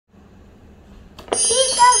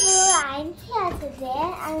I'm here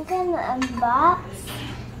today. I'm gonna unbox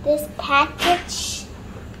this package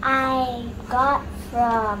I got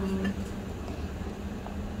from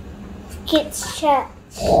Kidz Church.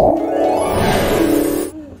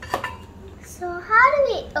 So how do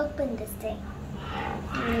we open this thing?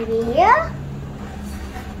 Maybe here?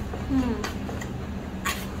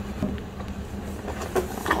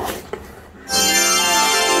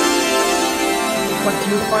 What do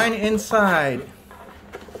you find inside?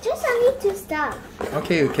 Just only two stuff.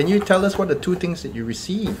 Okay, can you tell us what the two things that you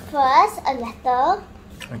received? First, a letter.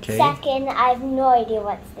 Okay. Second, I have no idea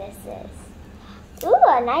what this is. Ooh,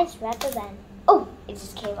 a nice rubber band. Oh, it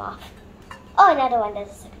just came off. Oh, another one. There's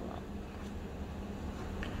a second one.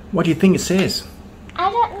 What do you think it says? I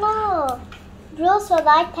don't know. Rules for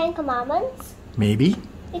life, 10 commandments? Maybe.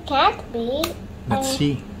 It can't be. Let's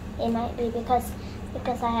see. It might be because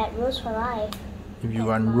I had rules for life. If you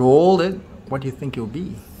unroll it, what do you think it'll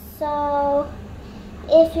be? So,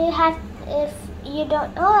 if you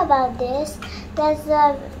don't know about this, there's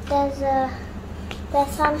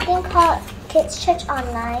something called Kidz Church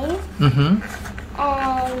Online.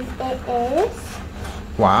 And it is.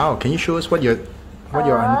 Wow! Can you show us what you're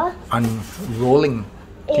unrolling?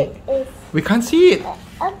 It is. We can't see it.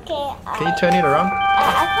 Okay. Can you turn it around?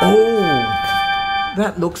 Oh,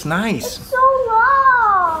 that looks nice. It's so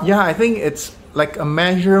long. Yeah, I think it's like a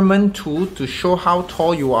measurement tool to show how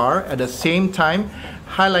tall you are, at the same time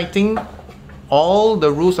highlighting all the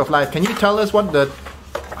rules of life. Can you tell us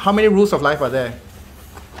how many rules of life are there?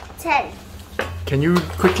 10. Can you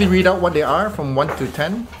quickly read out what they are from 1 to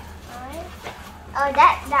 10? Oh,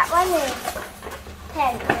 that one is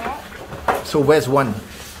 10, right? So where's 1?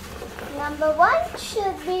 Number 1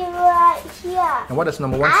 should be right here. And what does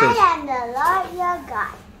number 1 say? I am the Lord your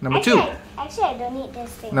God. Number 2? Actually, I don't need this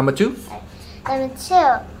thing. Number 2? Number 2.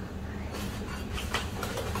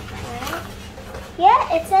 Here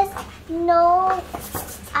it says no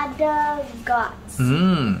other gods.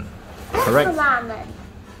 Correct. Commandment.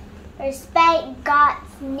 Respect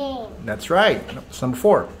God's name. That's right. That's number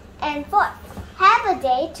 4. And 4. Have a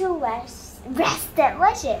day to rest and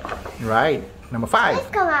worship. Right. Number 5.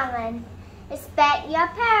 5th commandment. Respect your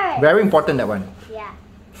parents. Very important, that one. Yeah.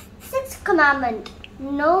 6th commandment.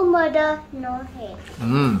 No murder, no hate.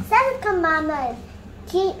 7th commandment.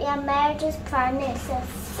 Keep your marriage's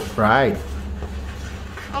promises. Right.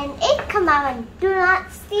 And 8th commandment. Do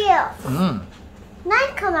not steal.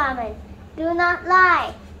 9th commandment. Do not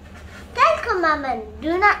lie. 10th commandment.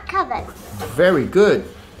 Do not covet. Very good.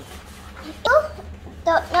 If you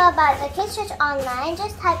don't know about the Kidz Church Online,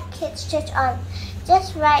 just type Kidz Church on.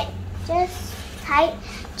 Just type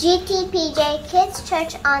GTPJ Kidz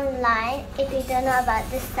Church Online if you don't know about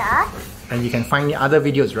this stuff. And you can find the other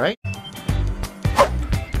videos, right?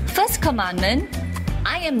 First commandment,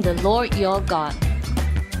 I am the Lord your God.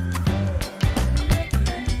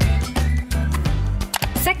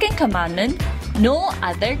 Second commandment, no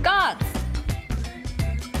other gods.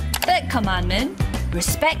 Third commandment,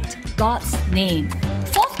 respect God's name.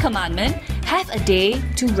 Fourth commandment, have a day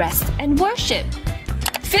to rest and worship.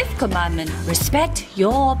 Fifth commandment, respect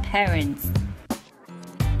your parents.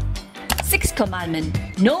 Sixth commandment,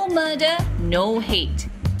 no murder, no hate.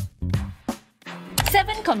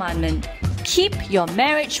 Seventh commandment, keep your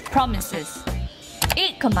marriage promises.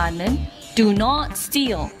 Eighth commandment, do not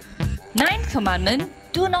steal. Ninth commandment,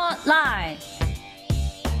 do not lie.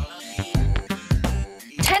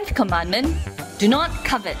 10th commandment, do not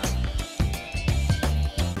covet.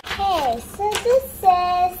 Okay, so this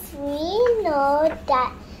says we know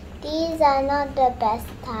that these are not the best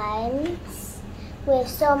times with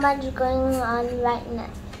so much going on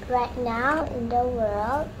right now in the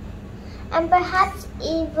world, and perhaps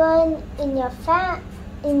even in your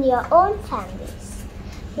own families.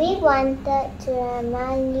 We wanted to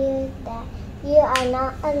remind you that you are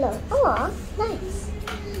not alone. Oh, nice.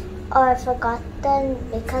 Or forgotten,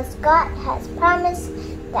 because God has promised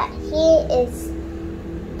that He is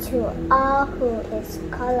to all who is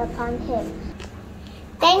called upon Him.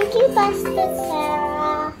 Thank you, Pastor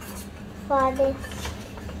Sarah, for this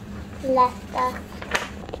letter.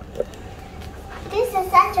 This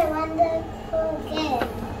is such a wonderful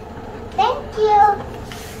gift. Thank you.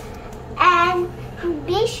 And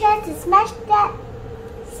be sure to smash that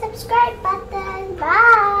subscribe button.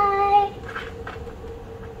 Bye.